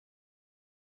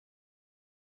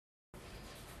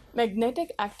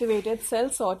Magnetic activated cell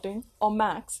sorting, or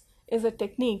MACS, is a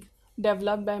technique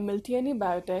developed by Miltiani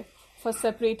Biotech for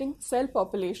separating cell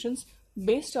populations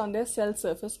based on their cell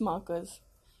surface markers.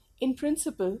 In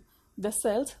principle, the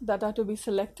cells that are to be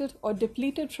selected or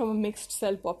depleted from a mixed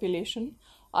cell population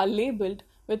are labeled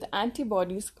with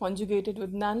antibodies conjugated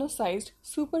with nano-sized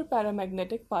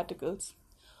superparamagnetic particles.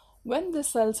 When this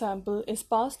cell sample is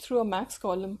passed through a MACS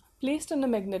column placed in a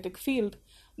magnetic field,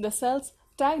 the cells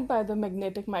tagged by the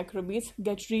magnetic microbeads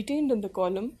get retained in the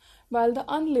column, while the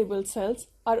unlabeled cells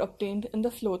are obtained in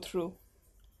the flow-through.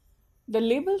 The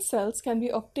labeled cells can be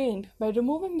obtained by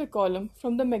removing the column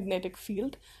from the magnetic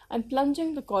field and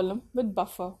plunging the column with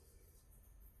buffer.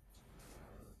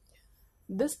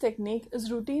 This technique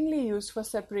is routinely used for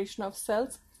separation of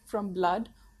cells from blood,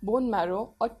 bone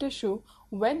marrow, or tissue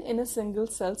when in a single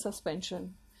cell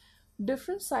suspension.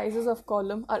 Different sizes of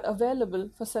column are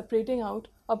available for separating out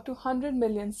up to 100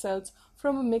 million cells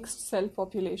from a mixed cell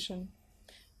population.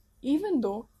 Even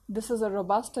though this is a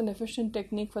robust and efficient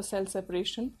technique for cell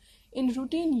separation, in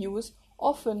routine use,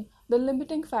 often the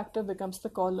limiting factor becomes the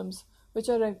columns, which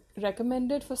are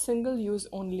recommended for single use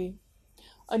only.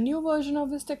 A new version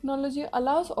of this technology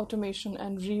allows automation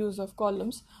and reuse of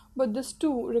columns, but this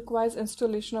too requires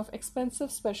installation of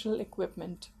expensive special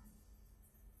equipment.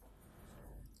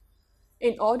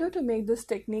 In order to make this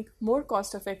technique more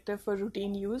cost-effective for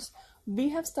routine use, we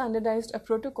have standardized a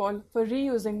protocol for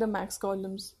reusing the MACS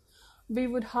columns. We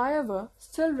would, however,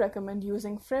 still recommend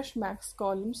using fresh MACS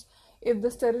columns if the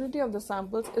sterility of the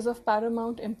samples is of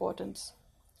paramount importance.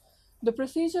 The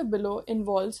procedure below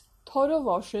involves thorough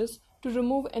washes to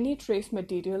remove any trace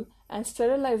material and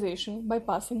sterilization by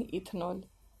passing ethanol.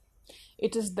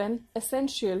 It is then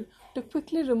essential to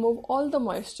quickly remove all the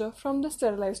moisture from the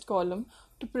sterilized column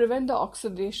to prevent the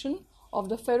oxidation of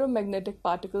the ferromagnetic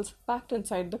particles packed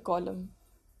inside the column.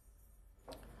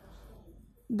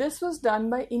 This was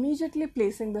done by immediately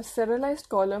placing the sterilized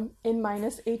column in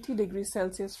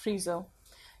 -80°C freezer.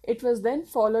 It was then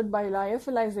followed by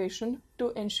lyophilization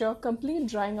to ensure complete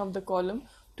drying of the column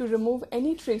to remove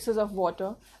any traces of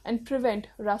water and prevent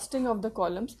rusting of the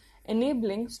columns,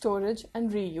 enabling storage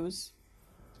and reuse.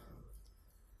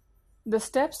 The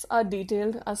steps are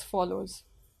detailed as follows.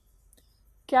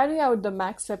 Carry out the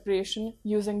MACS separation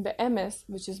using the MS,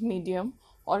 which is medium,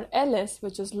 or LS,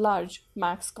 which is large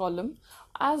MACS column,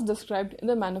 as described in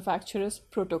the manufacturer's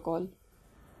protocol.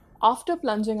 After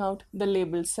plunging out the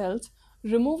labeled cells,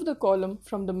 remove the column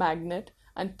from the magnet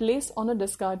and place on a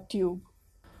discard tube.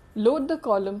 Load the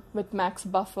column with MACS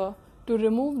buffer to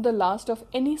remove the last of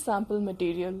any sample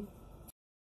material.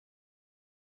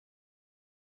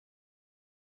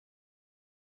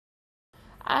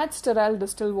 Add sterile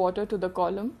distilled water to the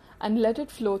column and let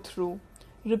it flow through.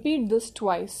 Repeat this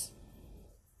twice.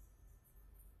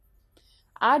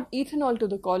 Add ethanol to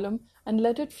the column and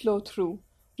let it flow through.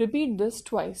 Repeat this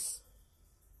twice.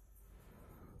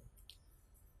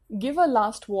 Give a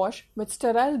last wash with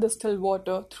sterile distilled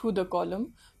water through the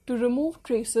column to remove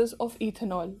traces of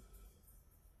ethanol.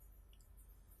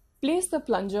 Place the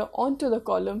plunger onto the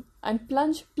column and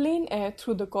plunge plain air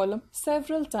through the column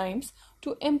several times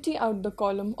to empty out the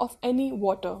column of any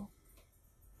water.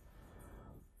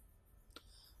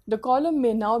 The column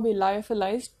may now be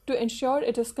lyophilized to ensure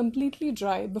it is completely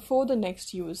dry before the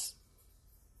next use.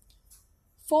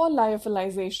 For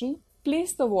lyophilization,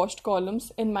 place the washed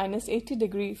columns in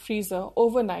 -80° freezer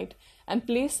overnight and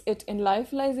place it in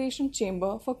lyophilization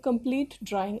chamber for complete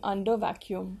drying under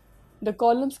vacuum. The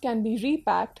columns can be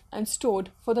repacked and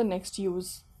stored for the next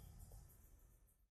use.